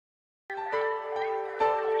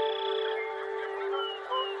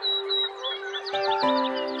অনেক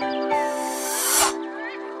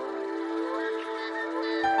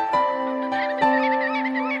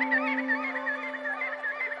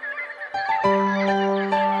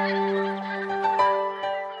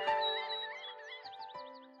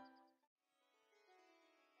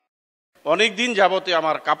দিন যাবতে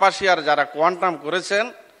আমার কাপাসিয়ার যারা কোয়ান্টাম করেছেন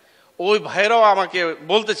ওই ভাইরাও আমাকে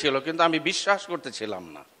বলতেছিল, কিন্তু আমি বিশ্বাস করতেছিলাম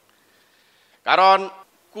না। কারণ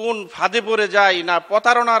কোন ফাঁদে পড়ে যাই, না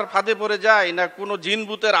প্রতারণার ফাঁদে পড়ে যাই, না কোনো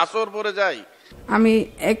জিনভূতের আসর পড়ে যাই। আমি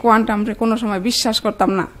এই কোয়ান্টামরে কোনো সময় বিশ্বাস করতাম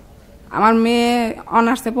না। আমার মেয়ে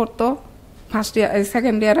অনার্সে পড়তো, ফার্স্ট ইয়ার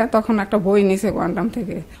সেকেন্ড ইয়ারে, তখন একটা বই নিছে কোয়ান্টাম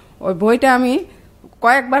থেকে। ওই বইটা আমি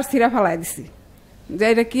কয়েকবার ছিঁড়া ফেলাই দিছি যে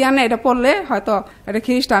এটা কি আনে, এটা পড়লে হয়তো এটা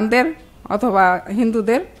খ্রিস্টানদের অথবা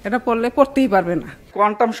হিন্দুদের, এটা পড়লে পড়তেই পারবে না।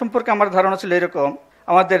 কোয়ান্টাম সম্পর্কে আমার ধারণা ছিল এরকম,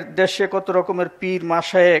 আমাদের দেশে কত রকমের পীর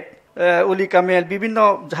মাশায়েখ, অলি কামেল, বিভিন্ন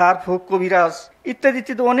ঝাড়ফুঁক, কবিরাজ ইত্যাদি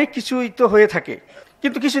ইত্যাদি অনেক কিছুই তো হয়ে থাকে,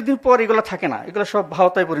 কিন্তু কিছুদিন পর এগুলো থাকে না, এগুলো সব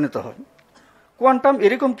ভাওতায় পরিণত হয়। কোয়ান্টাম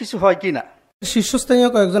এরকম কিছু হয় কি না? শীর্ষস্থানীয়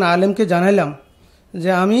কয়েকজন আলেমকে জানাইলাম যে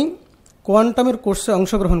আমি কোয়ান্টামের কোর্সে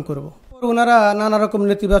অংশগ্রহণ করব। ওনারা নানা রকম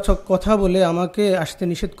নেতিবাচক কথা বলে আমাকে আসতে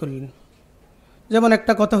নিষেধ করলেন। যেমন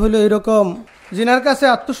একটা কথা হলো এরকম, যিনার কাছে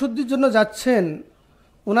আত্মশুদ্ধির জন্য যাচ্ছেন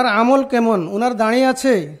ওনার আমল কেমন, ওনার দাঁড়িয়ে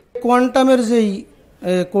আছে কোয়ান্টামের যেই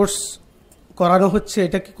কোর্স করানো হচ্ছে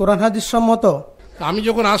এটা কি কোরআন হাদিস সম্মত? আমি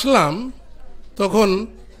যখন আসলাম তখন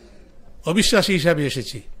অবিশ্বাসী হিসাবে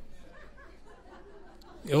এসেছি,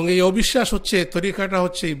 এবং এই অবিশ্বাস হচ্ছে তরিকাটা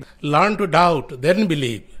হচ্ছে learn to doubt then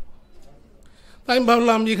believe. তাই আমি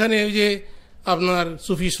ভাবলাম যেখানে ওই যে আপনার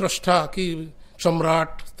সুফি স্রষ্টা কি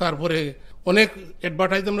সম্রাট, তারপরে অনেক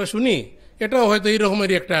অ্যাডভার্টাইজ আমরা শুনি, এটাও হয়তো এই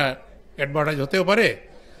রকমেরই একটা অ্যাডভার্টাইজ হতেও পারে।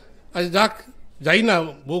 আজ যাক, যাই না,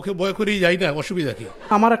 বউকে ভয় করেই যাই না, অসুবিধা কি?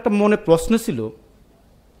 আমার একটা মনে প্রশ্ন ছিল,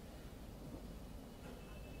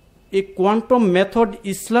 এই কোয়ান্টাম মেথড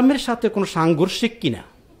ইসলামের সাথে কোনো সাংঘর্ষিক কিনা।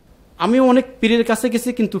 আমি অনেক পীরের কাছে গেছি,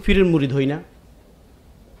 কিন্তু পীরের মুরিদ হই না।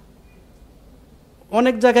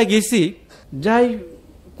 অনেক জায়গায় গেছি, যাই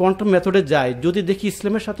কোয়ান্টাম মেথডে যাই, যদি দেখি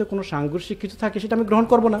ইসলামের সাথে কোনো সাংঘর্ষিক কিছু থাকে সেটা আমি গ্রহণ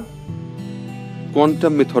করব না।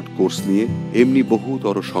 কোয়ান্টাম মেথড কোর্স নিয়ে এমনি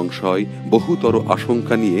বহুতর সংশয়, বহুতর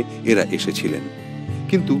আশঙ্কা নিয়ে এরা এসেছিলেন,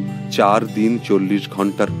 কিন্তু 4 দিন 40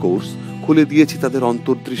 ঘন্টার কোর্স খুলে দিয়েছে তাদের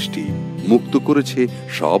অন্তর্দৃষ্টি, মুক্ত করেছে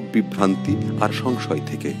সব বিভ্রান্তি আর সংশয়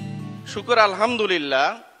থেকে। শুকর আলহামদুলিল্লাহ,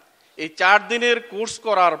 এই 4 দিনের কোর্স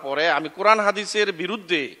করার পরে আমি কোরআন হাদিসের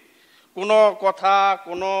বিরুদ্ধে কোনো কথা,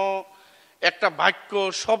 কোনো একটা বাক্য,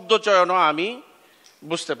 শব্দ চয়নও আমি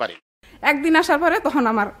বুঝতে পারি। একদিন আসার পরে তখন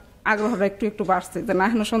আমার আগ্রহটা একটু একটু বাড়ছে যে না,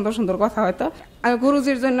 এখন সুন্দর সুন্দর কথা হয়তো। আমি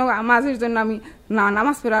গুরুজির জন্য, মাঝির জন্য আমি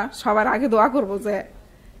নামাজ পড়া সবার আগে দোয়া করব যে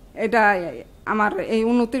এটা আমার এই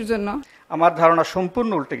উন্নতির জন্য। আমার ধারণা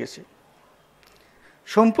সম্পূর্ণ উল্টে গেছে,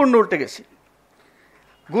 সম্পূর্ণ উল্টে গেছে।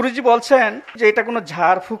 গুরুজি বলছেন যে এটা কোনো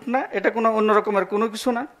ঝাড়ফুঁক না, এটা কোনো অন্য রকমের কোনো কিছু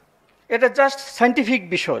না, এটা জাস্ট সায়েন্টিফিক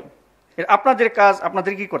বিষয়। আপনাদের কাজ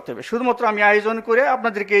আপনাদের কি করতে হবে, শুধুমাত্র আমি আয়োজন করে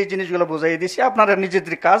আপনাদেরকে এই জিনিসগুলো বোঝাই দিয়েছি, আপনারা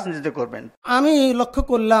নিজেদের কাজ নিজেদের করবেন। আমি লক্ষ্য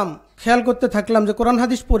করলাম, খেয়াল করতে থাকলাম যে কোরআন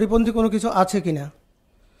হাদিস পরিপন্থী কোনো কিছু আছে কিনা।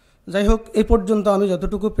 যাই হোক, এই পর্যন্ত আমি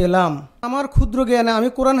যতটুকু পেলাম, আমার ক্ষুদ্র জ্ঞানে আমি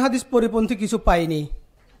কোরআন হাদিস পরিপন্থী কিছু পাইনি।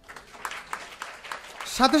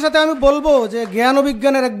 সাথে সাথে আমি বলবো যে জ্ঞান ও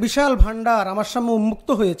বিজ্ঞানের এক বিশাল ভান্ডার আমার সামনে উন্মুক্ত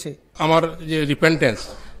হয়েছে। আমার যে রিপেন্টেন্স,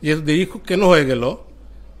 যেহেতু দেরি কেন হয়ে গেল,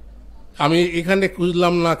 আমি এখানে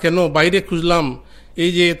খুঁজলাম না, কেন বাইরে খুঁজলাম।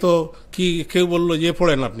 এই যে তো কি, কেউ বললো যে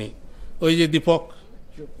পড়েন আপনি ওই যে দীপক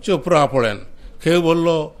চোপড়া পড়েন, কেউ বলল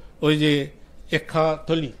ওই যে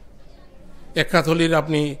এক্কাথলির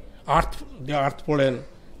আপনি আর্থ পড়েন,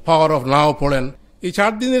 পাওয়ার অফ নাও পড়েন। এই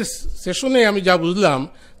 4 দিনের সেশনে আমি যা বুঝলাম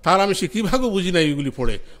তার আমি শিক্ষিভাগও বুঝি না এইগুলি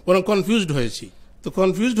পড়ে, বরং কনফিউজড হয়েছি। তো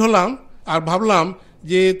কনফিউজড হলাম আর ভাবলাম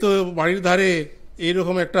যে তো বাড়ির ধারে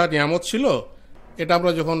এইরকম একটা নিয়ামত ছিল, এটা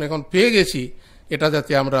আমরা যখন এখন পেয়ে গেছি, এটা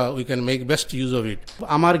যাতে আমরা we can make best use of it.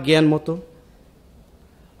 আমার জ্ঞান মতো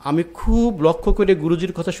আমি খুব লক্ষ্য করে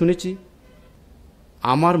গুরুজির কথা শুনেছি।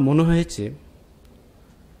 আমার মনে হয়েছে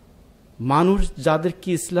মানুষ যাদেরকে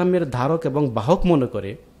ইসলামের ধারক এবং বাহক মনে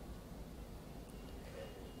করে,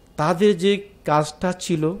 তাদের যে কাজটা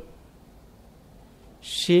ছিল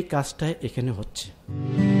সে কাজটা এখানে হচ্ছে।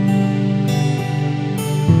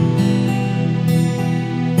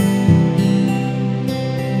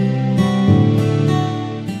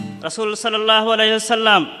 রাসূল সাল্লাল্লাহু আলাইহি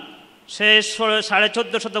ওয়াসাল্লাম শেষ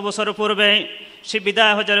 1450 বছর পূর্বে সে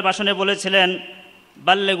বিদায় হজের ভাষণে বলেছিলেন,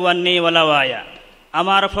 বাল্লিগু আন্নী ওয়ালাউ আয়া,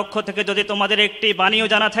 আমার পক্ষ থেকে যদি তোমাদের একটি বাণীও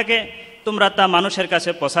জানা থাকে তোমরা তা মানুষের কাছে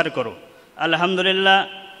প্রচার করো। আলহামদুলিল্লাহ,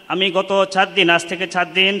 আমি গত 4 দিন, আজ থেকে 4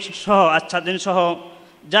 দিন সহ, আজ 4 দিন সহ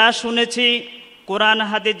যা শুনেছি, কোরআন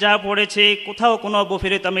হাদিস যা পড়েছি কোথাও কোনো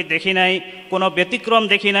বৈপরীত আমি দেখি নাই, কোনো ব্যতিক্রম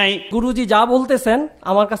দেখি নাই। গুরুজি যা বলতেছেন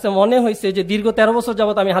আমার কাছে মনে হয়েছে যে দীর্ঘ 13 বছর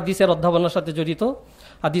যাবত আমি হাদিসের অধ্যাপনার সাথে জড়িত,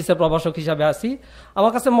 হাদিসের প্রভাষক হিসাবে আছি।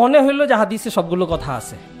 আমার কাছে মনে হইল যে হাদিসে সবগুলো কথা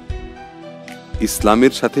আছে।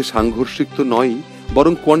 ইসলামের সাথে সাংঘর্ষিক তো নয়,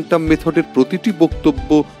 বরং কোয়ান্টাম মেথডের প্রতিটি বক্তব্য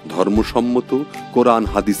ধর্মসম্মত, কোরআন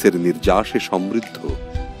হাদিসের নির্যাসে সমৃদ্ধ।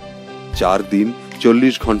 4 দিন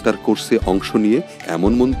 40 ঘন্টার কোর্সে অংশ নিয়ে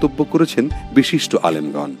এমন মন্তব্য করেছেন বিশিষ্ট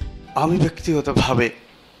আলেমগণ। আমি ব্যক্তিগতভাবে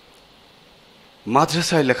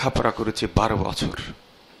মাদ্রাসায় লেখাপড়া করেছি 12 বছর,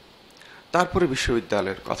 তারপরে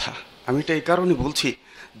বিশ্ববিদ্যালয়ের কথা। আমি এটা এই কারণে বলছি,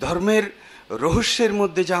 ধর্মের রহস্যের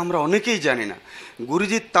মধ্যে যা আমরা অনেকেই জানি না,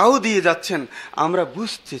 গুরুজি তাও দিয়ে যাচ্ছেন, আমরা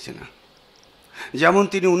বুঝতেছি না। যেমন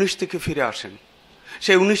তিনি 19 থেকে ফিরে আসেন,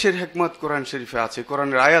 সেই 19-এর হেকমত কোরআন শরীফে আছে,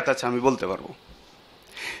 কোরআনের আয়াত আছে, আমি বলতে পারবো।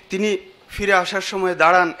 তিনি ফিরে আসার সময়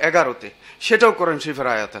দাঁড়ান 11-তে, সেটাও কোরআন শরীফের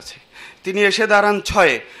আয়াত আছে। তিনি এসে দাঁড়ান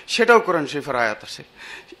 6-এ, সেটাও কোরআন শরীফের আয়াত আছে।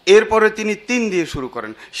 এরপরে তিনি 3 দিয়ে শুরু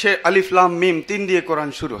করেন, সে আলিফ লাম মিম 3 দিয়ে কোরআন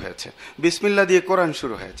শুরু হয়েছে, বিসমিল্লাহ দিয়ে কোরআন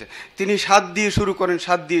শুরু হয়েছে। তিনি 7 দিয়ে শুরু করেন,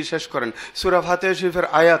 7 দিয়ে শেষ করেন, সূরা ফাতিহা শরীফের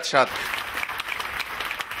আয়াত 7।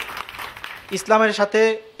 ইসলামের সাথে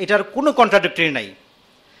এটার কোনো কন্ট্রাডিক্টরি নাই,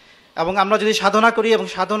 এবং আমরা যদি সাধনা করি এবং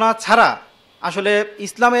সাধনা ছাড়া আসলে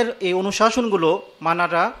ইসলামের এই অনুশাসনগুলো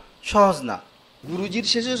মানাটা সহজ না। গুরুজির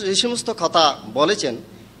শেষে যে সমস্ত কথা বলেছেন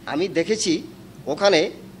আমি দেখেছি, ওখানে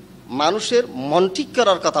মানুষের মন ঠিক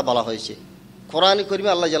করার কথা বলা হয়েছে। কোরআনে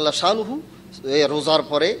কারিমে আল্লাহ জাল্লা শানুহু রোজার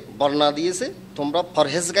পরে বর্ণনা দিয়েছে, তোমরা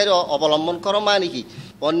পরহেজগারি অবলম্বন করো, মানে কি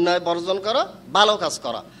অন্যায় বর্জন করা, ভালো কাজ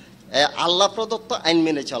করা, আল্লাহ প্রদত্ত আইন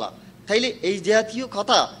মেনে চলা। তাইলে এই জাতীয়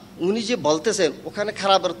কথা উনি যে বলতেছেন, ওখানে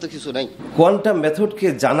খারাপের তো কিছু নাই। কোয়ান্টাম মেথডকে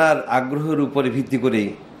জানার আগ্রহের উপরে ভিত্তি করে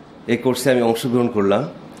এই কোর্সে আমি অংশগ্রহণ করলাম,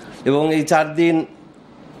 এবং এই 4 দিন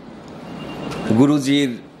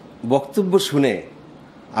গুরুজির বক্তব্য শুনে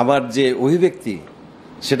আমার যে অভিব্যক্তি,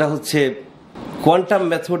 সেটা হচ্ছে কোয়ান্টাম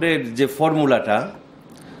মেথডের যে ফর্মুলাটা,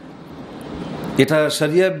 এটা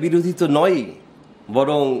শরিয়া বিরোধী তো নয়,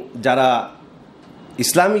 বরং যারা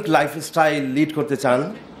ইসলামিক লাইফস্টাইল লিড করতে চান,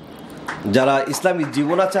 যারা ইসলামিক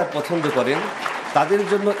জীবনাচার পছন্দ করেন, তাদের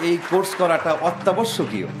জন্য এই কোর্স করাটা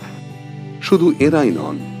অত্যাবশ্যকীয়। শুধু এরাই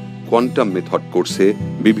নন, কোয়ান্টাম মেথড কোর্সে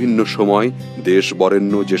বিভিন্ন সময় দেশ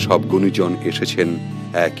বরেণ্য যে সব গুণীজন এসেছেন,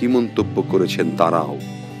 একই মন্তব্য করেছেন তারাও।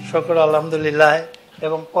 শুকর আলহামদুলিল্লাহ।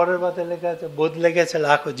 এবং পরের বাতে লেখা আছে, বদলে গেছে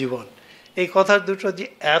লাখো জীবন। এই কথা দুটো যে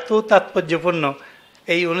এত তাৎপর্যপূর্ণ,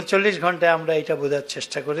 এই 39 ঘন্টায় আমরা এটা বোঝার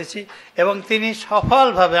চেষ্টা করেছি, এবং তিনি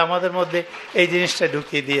সফলভাবে আমাদের মধ্যে এই জিনিসটা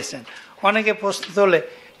ঢুকিয়ে দিয়েছেন। অনেকে প্রশ্ন তোলে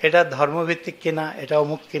এটা ধর্মভিত্তিক কিনা, এটা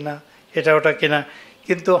অমুক কিনা, এটা ওটা কিনা,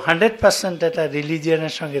 কিন্তু 100% এটা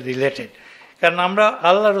রিলিজিয়নের সঙ্গে রিলেটেড। কারণ আমরা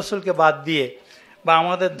আল্লাহ রসুলকে বাদ দিয়ে বা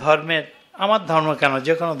আমাদের ধর্মের, আমার ধর্ম কেন,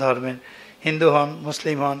 যে কোনো ধর্মের, হিন্দু হন,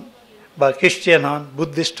 মুসলিম হন বা খ্রিস্টান হন,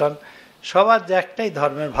 বুদ্ধিস্ট হন, সবার যে একটাই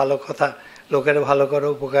ধর্মের ভালো কথা, লোকের ভালো করো,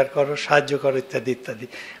 উপকার করো, সাহায্য করো, ইত্যাদি ইত্যাদি।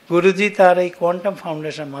 গুরুজি তার এই কোয়ান্টাম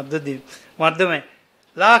ফাউন্ডেশন মাধ্যমে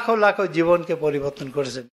লাখো লাখো জীবনকে পরিবর্তন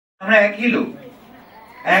করেছেন। আমরা একই লোক,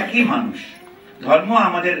 একই মানুষ, ধর্ম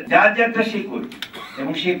আমাদের যার যারটা সে করবে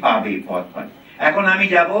এবং সে পাবে, পথ পাবে। এখন আমি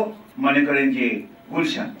যাব, মনে করেন যে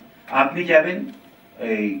গুলশান, আপনি যাবেন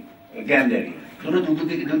এই গ্যান্ডারি, দুটো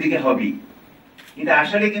দুদিকে হবেই। কিন্তু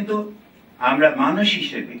আসলে কিন্তু আমরা মানুষ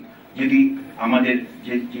হিসেবে যদি আমাদের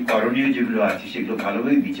যে করণীয় যেগুলো আছে সেগুলো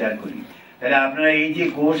ভালোভাবে বিচার করি, তাহলে আপনারা এই যে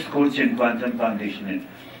কোর্স করছেন কোয়ান্টাম ফাউন্ডেশনের,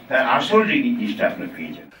 তার আসল জিনিসটা আপনারা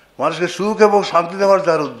পেয়ে যাবেন। মানুষকে সুখ এবং শান্তি দেওয়ার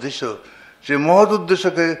যার উদ্দেশ্য, সে মহৎ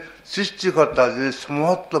উদ্দেশ্যকে সৃষ্টিকর্তা, যে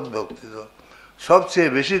মহত্তম ব্যক্তি, সবচেয়ে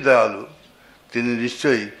বেশি দয়ালু, তিনি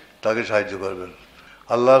নিশ্চয়ই তাকে সাহায্য করবেন।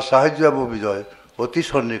 আল্লাহর সাহায্য এবং বিজয় অতি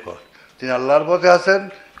সন্নিকট। তিনি আল্লাহর পথে আছেন,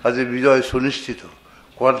 কাজে বিজয় সুনিশ্চিত।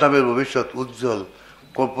 কোয়ান্টামের ভবিষ্যৎ উজ্জ্বল,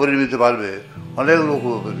 পরিণমিত পারবে, অনেক লোক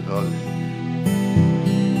উপকৃত হবে।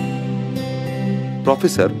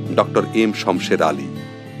 Professor doctor M Shamsher Ali,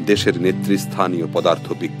 দেশের নেতৃস্থানীয়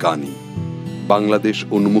পদার্থবিজ্ঞানী, বাংলাদেশ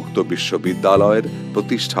উন্মুক্ত বিশ্ববিদ্যালয়ের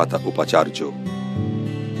প্রতিষ্ঠাতা উপাচার্য।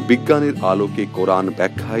 বিজ্ঞানের আলোকে কোরআন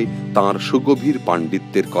ব্যাখ্যায় তাঁর সুগভীর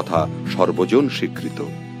পাণ্ডিত্যের কথা সর্বজন স্বীকৃত।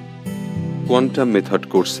 কোয়ান্টাম মেথড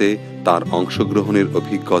কোর্সে তার অংশগ্রহণের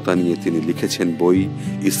অভিজ্ঞতা নিয়ে তিনি লিখেছেন বই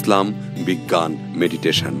ইসলাম, বিজ্ঞান,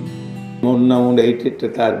 মেডিটেশন। এইটা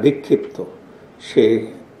তার বিক্ষিপ্ত, সে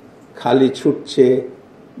খালি ছুটছে,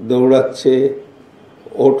 দৌড়াচ্ছে,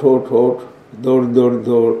 ওঠ ওঠ ওঠ, দৌড় দৌড়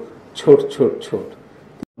দৌড়, ছোট ছোট ছোট।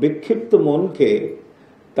 বিক্ষিপ্ত মনকে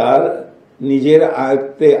তার নিজের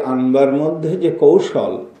আয়ত্তে আনবার মধ্যে যে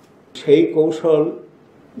কৌশল, সেই কৌশল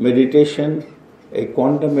মেডিটেশন, এই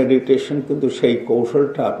কোয়ান্টাম মেডিটেশন কিন্তু সেই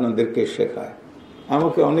কৌশলটা আপনাদেরকে শেখায়।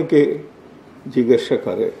 আমাকে অনেকে জিজ্ঞাসা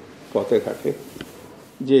করে পথে ঘাটে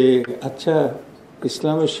যে আচ্ছা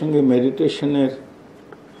ইসলামের সঙ্গে মেডিটেশনের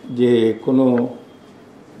যে কোনো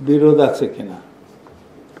বিরোধ আছে কিনা।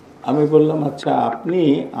 আমি বললাম আচ্ছা আপনি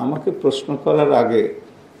আমাকে প্রশ্ন করার আগে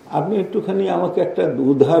আপনি একটুখানি আমাকে একটা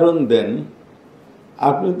উদাহরণ দেন।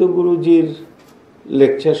 আপনি তো গুরুজির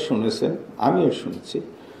লেকচার শুনেছেন, আমিও শুনেছি।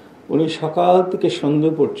 উনি সকাল থেকে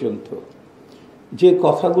সন্ধ্যে পর্যন্ত যে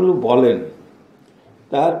কথাগুলো বলেন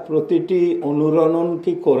তার প্রতিটি অনুরণন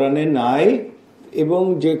কি কোরআনে নাই, এবং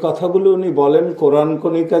যে কথাগুলো উনি বলেন কোরআন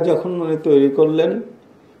কণিকা যখন উনি তৈরি করলেন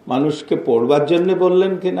মানুষকে পড়বার জন্য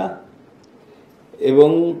বললেন কিনা, এবং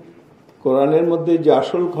কোরআনের মধ্যে যে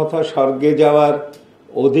আসল কথা স্বর্গে যাওয়ার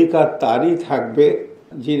অধিকার তারই থাকবে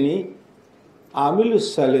যিনি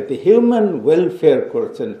আমিলুসালেতে হিউম্যান ওয়েলফেয়ার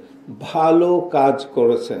করেছেন, ভালো কাজ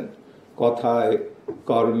করেছেন, কথায়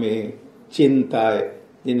কর্মে চিন্তায়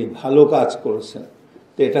যিনি ভালো কাজ করেছেন।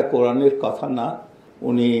 তো এটা কোরআনের কথা না,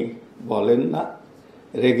 উনি বলেন না।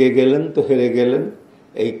 রেগে গেলেন তো হেরে গেলেন,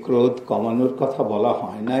 এই ক্রোধ কমানোর কথা বলা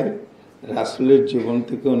হয় নাই, রাসূলের জীবন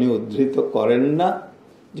থেকে উনি উদ্ধৃত করেন না।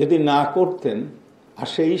 যদি না করতেন আর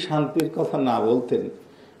সেই শান্তির কথা না বলতেন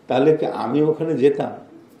তাহলে কি আমি ওখানে যেতাম?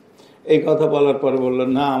 এই কথা বলার পরে বললেন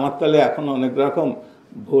না আমার তাহলে এখন অনেক রকম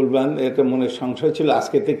ভুলবান এটা মনে সংশয় ছিল,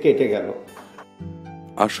 আজকে থেকে কেটে গেল।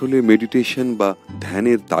 আসলে মেডিটেশন বা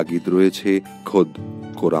ধ্যানের তাগিদ রয়েছে খোদ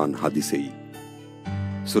কোরআন হাদিসেই।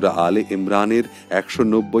 সূরা আলে ইমরানের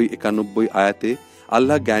 190-91 আয়াতে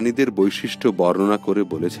আল্লাহ জ্ঞানীদের বৈশিষ্ট্য বর্ণনা করে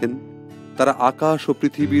বলেছেন, তারা আকাশ ও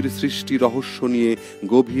পৃথিবীর সৃষ্টি রহস্য নিয়ে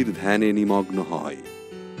গভীর ধ্যানে নিমগ্ন হয়।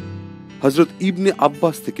 হযরত ইবনে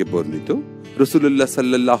আব্বাস থেকে বর্ণিত, রাসূলুল্লাহ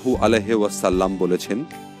সাল্লাল্লাহু আলাইহি ওয়াসাল্লাম বলেছেন,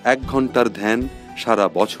 1 ঘন্টার ধ্যান সারা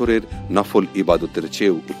বছরের নফল ইবাদতের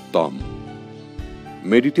চেয়েও উত্তম।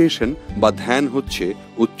 মেডিটেশন বা ধ্যান হচ্ছে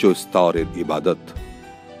উচ্চ স্তরের ইবাদত।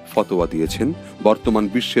 ফতোয়া দিয়েছেন বর্তমান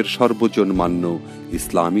বিশ্বের সর্বজনমান্য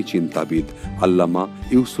ইসলামী চিন্তাবিদ আল্লামা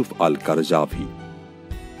ইউসুফ আল কারজাভি।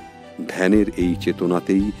 ধ্যানের এই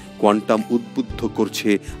চেতনাতেই কোয়ান্টাম উদ্বুদ্ধ করছে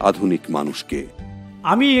আধুনিক মানুষকে।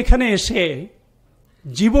 আমি এখানে এসে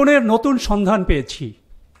জীবনের নতুন সন্ধান পেয়েছি,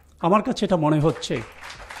 আমার কাছে এটা মনে হচ্ছে।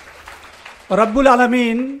 রব্বুল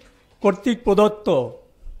আলামিন কর্তৃক প্রদত্ত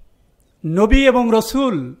নবী এবং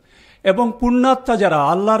রসুল এবং পুণ্যাত্মা যারা,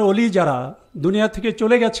 আল্লাহর ওলি যারা দুনিয়া থেকে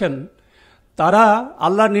চলে গেছেন, তারা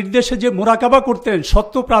আল্লাহর নির্দেশে যে মুরাকাবা করতেন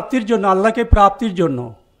সত্য প্রাপ্তির জন্য, আল্লাহকে প্রাপ্তির জন্য,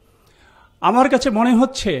 আমার কাছে মনে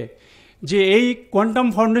হচ্ছে যে এই কোয়ান্টাম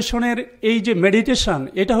ফাউন্ডেশনের এই যে মেডিটেশন,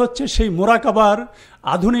 এটা হচ্ছে সেই মুরাকাবার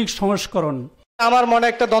আধুনিক সংস্করণ। আমার মনে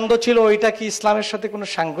একটা দ্বন্দ্ব ছিল, ওইটা কি ইসলামের সাথে কোনো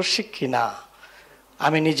সাংঘর্ষিক কিনা।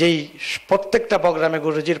 আমি নিজেই প্রত্যেকটা প্রোগ্রামে,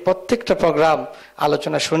 গুরুজির প্রত্যেকটা প্রোগ্রাম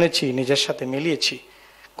আলোচনা শুনেছি, নিজের সাথে মিলিয়েছি।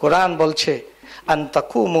 কোরআন বলছে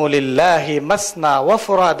আনতাকুমু লিল্লাহি মাসনা ওয়া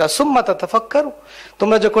ফুরাদা সুম্মা তাতাফাক্কারু,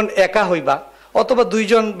 তোমরা যখন একা হইবা অথবা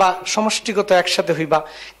দুইজন বা সমষ্টিগত একসাথে হইবা,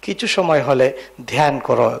 কিছু সময় হলে ধ্যান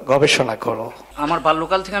করো, গবেষণা করো। আমার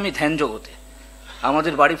বাল্যকাল থেকে আমি ধ্যান জগতে।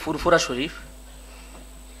 আমাদের বাড়ি ফুরফুরা শরীফ,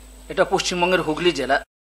 এটা পশ্চিমবঙ্গের হুগলি জেলা।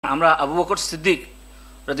 আমরা আবু বকর সিদ্দিক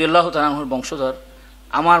রাদিয়াল্লাহু তাআলা আনহুর বংশধর।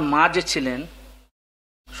 আমার মা যে ছিলেন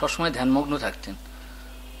সবসময় ধ্যানমগ্ন থাকতেন।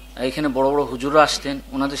 এখানে বড় বড় হুজুররা আসতেন,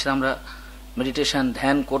 ওনাদের সাথে আমরা মেডিটেশন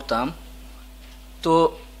ধ্যান করতাম। তো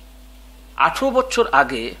 18 বছর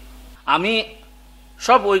আগে আমি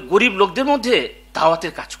সব ওই গরিব লোকদের মধ্যে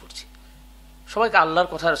দাওয়াতের কাজ করছি। সবাইকে আল্লাহর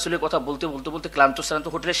কথা, রাসূলের কথা বলতে বলতে বলতে ক্লান্ত শ্রান্ত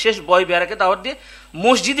হোটেলের শেষ বয় বেয়ারাকে দাওয়াত দিয়ে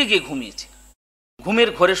মসজিদে গিয়ে ঘুমিয়েছি। ঘুমের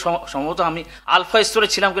ঘরে সম্ভবত আমি আলফা স্তরে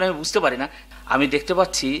ছিলাম কিনা আমি বুঝতে পারি না। আমি দেখতে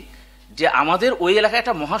পাচ্ছি যে আমাদের ওই এলাকায়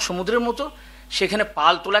একটা মহাসমুদ্রের মতো, সেখানে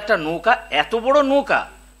পাল তোলা একটা নৌকা, এত বড় নৌকা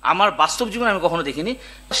আমার বাস্তব জীবনে আমি কখনো দেখিনি।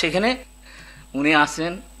 সেখানে উনি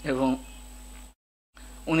আসেন এবং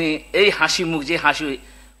উনি এই হাসি মুখ, যে হাসি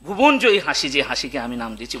ভুবনজয়ী হাসি, যে হাসিকে আমি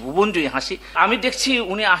নাম দিয়েছি ভুবনজয়ী হাসি, আমি দেখছি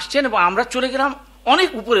উনি আসছেন এবং আমরা চলে গেলাম অনেক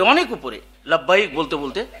উপরে, অনেক উপরে লাব্বাইক বলতে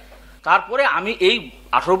বলতে। তারপরে আমি এই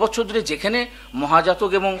 18 বছর ধরে যেখানে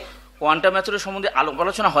মহাজাতক এবং কোয়ান্টাম মেথডের সম্বন্ধে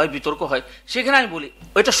আলোচনা হয়, বিতর্ক হয়, সেখানে আমি বলি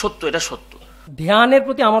এটা সত্য, এটা সত্য। ধ্যানের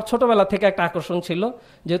প্রতি আমার ছোটবেলা থেকে একটা আকর্ষণ ছিল,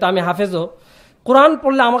 যেহেতু আমি হাফেজও। কোরআন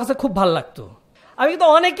পড়লে আমার কাছে খুব ভালো লাগতো। আমি তো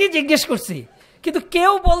অনেকেই জিজ্ঞেস করছি, কিন্তু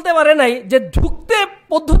কেউ বলতে পারে নাই যে ঢুকতে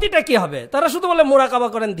পদ্ধতিটা কি হবে। তারা শুধু বলে মুরাকাবা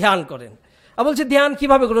করেন, ধ্যান করেন। আমি বলছি ধ্যান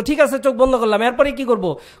কিভাবে করবো? ঠিক আছে, চোখ বন্ধ করলাম, এরপরে কি করবো?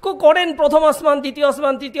 করেন প্রথম আসমান, দ্বিতীয়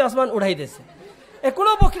আসমান, তৃতীয় আসমান উঠাই দিয়েছে,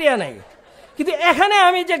 কোনো প্রক্রিয়া নাই। কিন্তু এখানে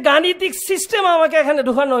আমি যে গাণিতিক সিস্টেম আমাকে এখানে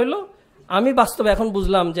ঢুকানো হইলো, আমি বাস্তবে এখন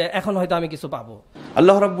বুঝলাম যে এখন হয়তো আমি কিছু পাবো।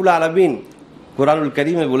 আল্লাহ রাব্বুল আলামিন কোরআনুল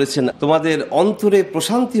কারীমে বলেছেন, তোমাদের অন্তরে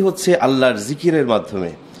প্রশান্তি হচ্ছে আল্লাহর জিকিরের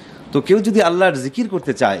মাধ্যমে। তো কেউ যদি আল্লাহর জিকির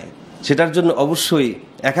করতে চায়, সেটার জন্য অবশ্যই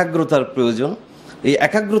একাগ্রতার প্রয়োজন। এই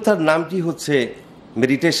একাগ্রতার নামটি হচ্ছে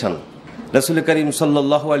মেডিটেশন। রাসূল করিম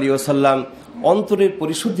সাল্লাল্লাহু আলাইহি ওয়াসাল্লাম অন্তরের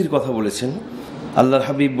পরিশুদ্ধির কথা বলেছেন। আল্লাহর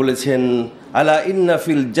হাবিব বলেছেন, আলা ইন্না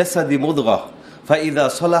ফিল জাসাদি মুদগাহ ফাইদা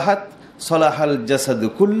সলাহাত সলাহাল জাসাদু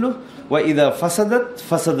কুল্লু ওয়া ইদা ফাসাদাত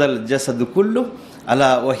ফাসাদাল জাসাদু কুল্লু আলা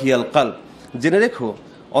ওয়াহিয়াল কালব। জেনে রেখো,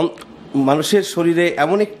 মানুষের শরীরে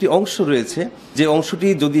এমন একটি অংশ রয়েছে যে অংশটি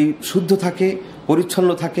যদি শুদ্ধ থাকে, পরিচ্ছন্ন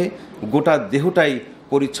থাকে, গোটা দেহটাই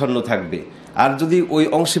পরিচ্ছন্ন থাকবে। আর যদি ওই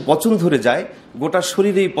অংশে পচন ধরে যায়, গোটা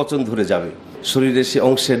শরীরেই পচন ধরে যাবে। শরীরের সে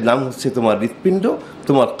অংশের নাম হচ্ছে তোমার হৃৎপিণ্ড,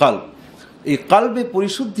 তোমার কাল্ব। এই কাল্বে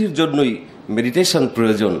পরিশুদ্ধির জন্যই মেডিটেশন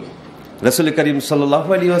প্রয়োজন। রাসূল করিম সাল্লাল্লাহু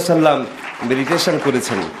আলাইহি ওয়াসাল্লাম মেডিটেশন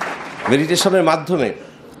করেছেন। মেডিটেশনের মাধ্যমে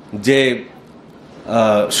যে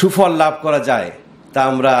সুফল লাভ করা যায় তা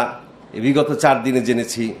আমরা বিগত 4 দিনে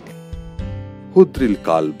জেনেছি। হুদ্রিল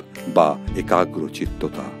কাল্ব বা একাগ্র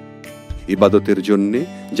চিত্ততা, ইবাদতের জন্য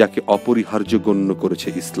যাকে অপরিহার্য গণ্য করেছে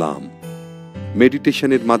ইসলাম।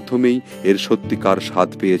 মেডিটেশনের মাধ্যমেই এর সত্যিকার স্বাদ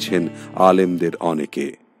পেয়েছেন আলেমদের অনেকে।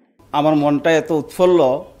 আমার মনটা এত উৎফুল্ল,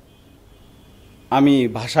 আমি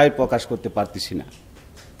ভাষায় প্রকাশ করতে পারতেছি না।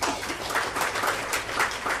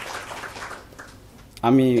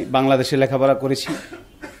 আমি বাংলাদেশে লেখাপড়া করেছি,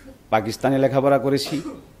 পাকিস্তানে লেখাপড়া করেছি,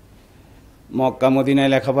 মক্কা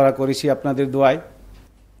মদিনায় লেখাপড়া করেছি আপনাদের দোয়ায়।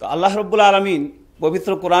 তো আল্লাহ রাব্বুল আলামিন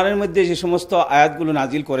পবিত্র কোরআনের মধ্যে যে সমস্ত আয়াতগুলো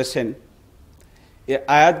নাজিল করেছেন, এই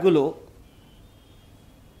আয়াতগুলো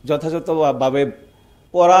যথাযথভাবে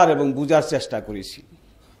পড়ার এবং বুঝার চেষ্টা করেছি।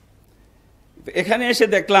 এখানে এসে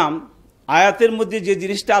দেখলাম আয়াতের মধ্যে যে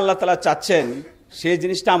জিনিসটা আল্লাহ তাআলা চাচ্ছেন সেই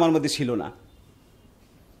জিনিসটা আমার মধ্যে ছিল না।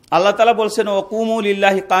 আল্লাহ তাআলা বলছেন, ওয়াকুমু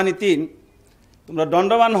লিল্লাহি কানিতিন, তোমরা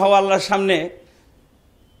দণ্ডবান হও আল্লাহর সামনে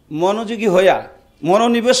মনোযোগী হইয়া,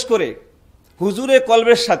 মনোনিবেশ করে, হুজুরে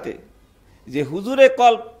কলবের সাথে। যে হুজুরে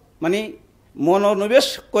কলব মানে মনোনিবেশ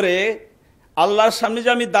করে আল্লাহর সামনে যে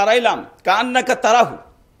আমি দাঁড়াইলাম, কান্নাকা তারাহু,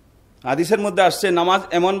 হাদিসের মধ্যে আসছে নামাজ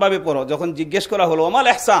এমনভাবে পড়ো। যখন জিজ্ঞেস করা হলো আমাল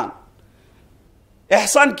এহসান,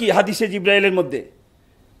 এহসান কি হাদিসে জিব্রাইলের মধ্যে,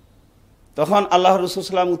 তখন আল্লাহ রাসূল সাল্লাল্লাহু আলাইহি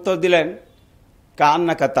ওয়াসাল্লাম উত্তর দিলেন,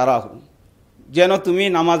 কান্নাকা তারাহু, যেন তুমি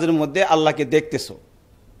নামাজের মধ্যে আল্লাহকে দেখতেছো।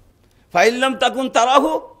 ফাইল্লাম তাকুন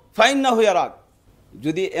তারাহু ফাইন্নাহু ইয়ারাক,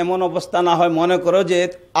 যদি এমন অবস্থা না হয়, মনে করো যে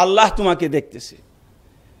আল্লাহ তোমাকে দেখতেছে।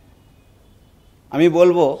 আমি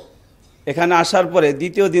বলবো এখানে আসার পরে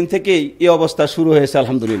দ্বিতীয় দিন থেকেই এই অবস্থা শুরু হয়েছে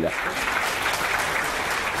আলহামদুলিল্লাহ।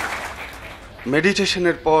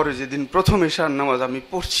 মেডিটেশনের পর যেদিন প্রথম এশার নামাজ আমি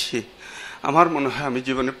পড়ছি, আমার মনে হয় আমি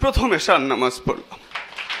জীবনে প্রথম এশার নামাজ পড়লাম।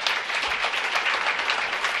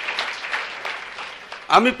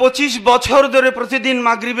 আমি 25 বছর ধরে প্রতিদিন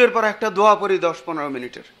মাগরিবের পর একটা দোয়া পড়ি 10-15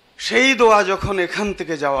 মিনিটের। সেই দোয়া যখন এখান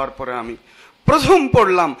থেকে যাওয়ার পরে আমি প্রথম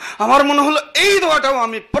পড়লাম, আমার মনে হলো এই দোয়াটাও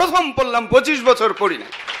আমি প্রথম পড়লাম, 25 বছর পড়ি না।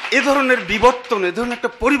 এ ধরনের বিবর্তন, এ ধরনের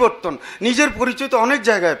একটা পরিবর্তন, নিজের পরিচয় তো অনেক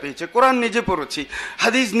জায়গায় পেয়েছে। কোরআন নিজে পড়েছি,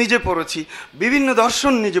 হাদিস নিজে পড়েছি, বিভিন্ন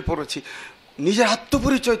দর্শন নিজে পড়েছি, নিজের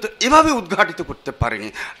আত্মপরিচয় তো এভাবে উদ্ঘাটিত করতে পারিনি।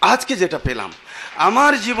 আজকে যেটা পেলাম,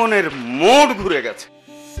 আমার জীবনের মোড় ঘুরে গেছে।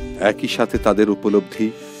 একই সাথে তাদের উপলব্ধি,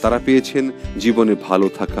 তারা পেয়েছেন জীবনে ভালো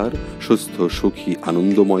থাকার, সুস্থ সুখী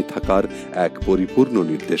আনন্দময় থাকার এক পরিপূর্ণ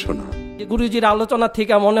নির্দেশনা। গুরুজির আলোচনা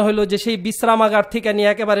থেকে মনে হলো যে সেই বিশ্রামাগার থেকে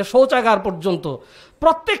নিয়ে একেবারে শৌচাগার পর্যন্ত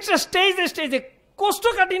প্রত্যেকটা স্টেজে স্টেজে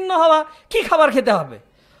কোষ্ঠকাঠিন্য হওয়া, কি খাবার খেতে হবে,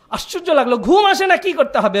 আশ্চর্য লাগলো। ঘুম আসে না, কি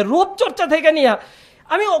করতে হবে, রূপচর্চা থেকে নিয়ে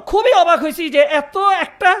আমি খুবই অবাক হয়েছি যে এত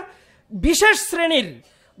একটা বিশেষ শ্রেণীর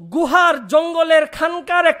গুহার জঙ্গলের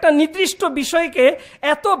খানকার একটা নির্দিষ্ট বিষয়কে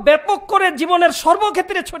এত ব্যাপক করে জীবনের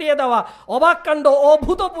সর্বক্ষেত্রে ছড়িয়ে দেওয়া অবাক কাণ্ড,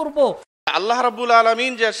 অভূতপূর্ব। আল্লাহ রাব্বুল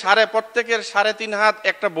আলামিন যে প্রত্যেকের 3.5 হাত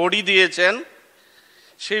একটা বডি দিয়েছেন,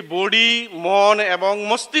 সেই বডি, মন এবং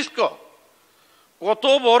মস্তিষ্ক কত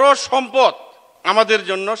বড় সম্পদ আমাদের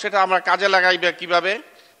জন্য, সেটা আমরা কাজে লাগাইবে কিভাবে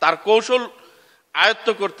তার কৌশল আয়ত্ত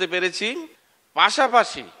করতে পেরেছি।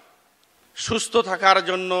 পাশাপাশি সুস্থ থাকার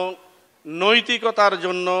জন্য, নৈতিকতার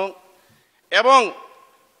জন্য এবং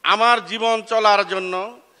আমার জীবন চলার জন্য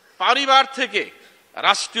পরিবার থেকে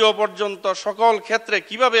রাষ্ট্রীয় পর্যন্ত সকল ক্ষেত্রে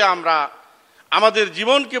কিভাবে আমরা আমাদের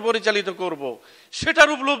জীবনকে পরিচালিত করব,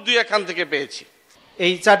 সেটার উপলব্ধি এখান থেকে পেয়েছি।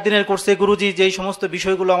 এই 4 দিনের কোর্সে গুরুজি যেই সমস্ত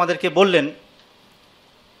বিষয়গুলো আমাদেরকে বললেন,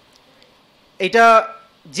 এটা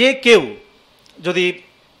যে কেউ যদি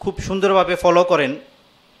খুব সুন্দরভাবে ফলো করেন,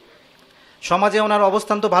 সমাজে ওনার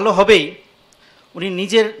অবস্থান তো ভালো হবেই, উনি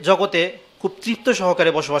নিজের জগতে খুব তৃপ্ত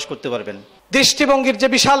সহকারে বসবাস করতে পারবেন। দৃষ্টিভঙ্গির যে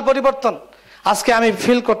বিশাল পরিবর্তন আজকে আমি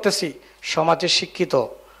ফিল করতেছি। সমাজে শিক্ষিত,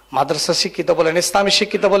 মাদ্রাসা শিক্ষিত বলেন, ইসলামী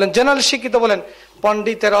শিক্ষিত বলেন, জেনারেল শিক্ষিত বলেন,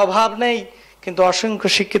 পণ্ডিতের অভাব নেই, কিন্তু অসংখ্য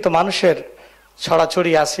শিক্ষিত মানুষের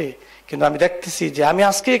ছড়াছড়ি আছে। কিন্তু আমি দেখতেছি যে আমি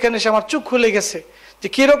আজকে এখানে এসে আমার চোখ খুলে গেছে যে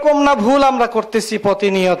কিরকম না ভুল আমরা করতেছি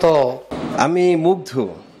প্রতিনিয়ত। আমি মুগ্ধ,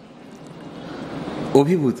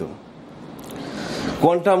 অভিভূত।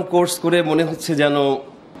 কোয়ান্টাম কোর্স করে মনে হচ্ছে যেন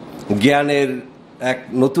জ্ঞানের এক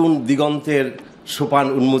নতুন দিগন্তের সোপান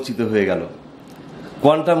উন্মোচিত হয়ে গেল।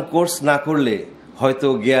 কোয়ান্টাম কোর্স না করলে হয়তো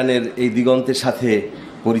জ্ঞানের এই দিগন্তের সাথে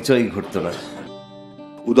পরিচয় ঘটত না।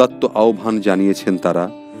 উদাত্ত আহ্বান জানিয়েছেন তারা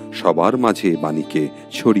সবার মাঝে বাণীকে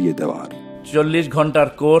ছড়িয়ে দেওয়ার। 40 ঘন্টার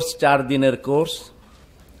কোর্স, 4 দিনের কোর্স,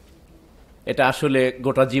 এটা আসলে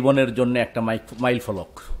গোটা জীবনের জন্য একটা মাইল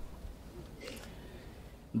ফলক।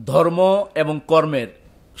 ধর্ম এবং কর্মের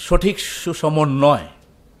সঠিক সুসমন্বয়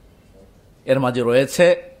এর মাঝে রয়েছে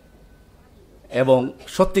এবং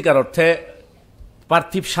সত্যিকার অর্থে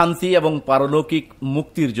পার্থিব শান্তি এবং পারলৌকিক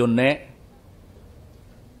মুক্তির জন্যে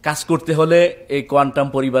কাজ করতে হলে এই কোয়ান্টাম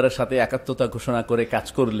পরিবারের সাথে একাত্মতা ঘোষণা করে কাজ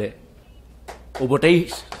করলে উভয়টাই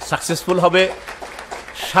সাকসেসফুল হবে,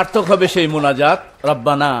 সার্থক হবে সেই মুনাজাত,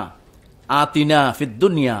 রব্বানা আতিনা ফিদ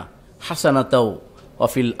দুনিয়া হাসানাতাও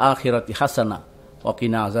ওয়াফিল আখিরাতি হাসানা ওয়া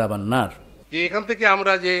কিনা আযাবান্নার। যে এখান থেকে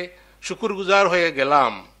আমরা যে শুকরগুজার হয়ে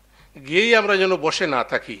গেলাম, গিয়েই আমরা যেন বসে না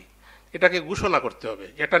থাকি, এটাকে ঘোষণা করতে হবে।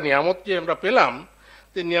 যেটা নিয়ামত যে আমরা পেলাম,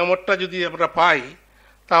 যে নিয়ামতটা যদি আমরা পাই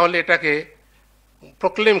তাহলে এটাকে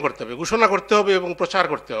প্রক্লেম করতে হবে, ঘোষণা করতে হবে এবং প্রচার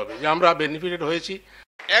করতে হবে যে আমরা বেনিফিটেড হয়েছি।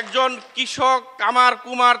 একজন কৃষক, কামার,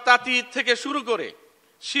 কুমার, তাঁতি থেকে শুরু করে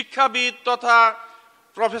শিক্ষাবিদ তথা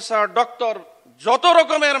প্রফেসর, ডক্টর, যত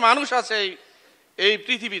রকমের মানুষ আছে এই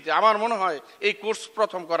পৃথিবীতে, আমার মনে হয় এই কোর্স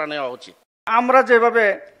প্রথম করা নেওয়া উচিত। আমরা যেভাবে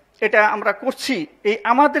এটা আমরা করছি, এই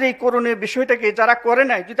আমাদের এই করণীয় বিষয়টাকে যারা করে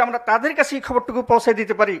নাই, যদি আমরা তাদের কাছে এই খবরটুকু পৌঁছে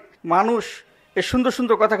দিতে পারি, মানুষ এই সুন্দর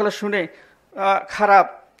সুন্দর কথাগুলো শুনে খারাপ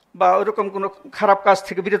বা ওরকম কোনো খারাপ কাজ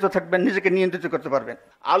থেকে বিরত থাকবেন, নিজেকে নিয়ন্ত্রিত করতে পারবেন।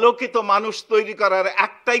 আলোকিত মানুষ তৈরি করার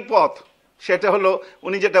একটাই পথ, সেটা হলো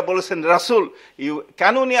উনি যেটা বলেছেন রাসূল।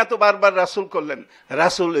 কেন উনি এত বারবার রাসূল করলেন?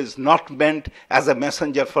 রাসূল is not meant as a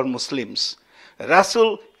Messenger for Muslims, রাসূল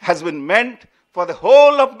has been meant for the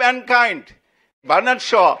whole of mankind. Bernard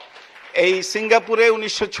Shaw এই সিঙ্গাপুরে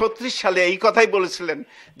 1936 সালে এই কথাই বলেছিলেন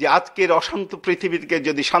যে আজকের অশান্ত পৃথিবীকে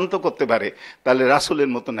যদি শান্ত করতে পারে তাহলে রাসূলের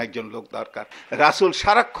মতন একজন লোক দরকার। রাসূল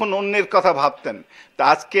সারাক্ষণ অন্যের কথা ভাবতেন। তা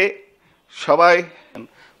আজকে সবাই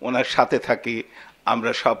ওনার সাথে থাকি,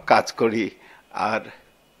 আমরা সব কাজ করি, আর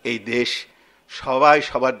এই দেশ সবাই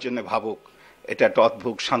সবার জন্য ভাবুক, এটা একটা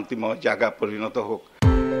অদ্ভুত শান্তিময় জায়গা পরিণত হোক।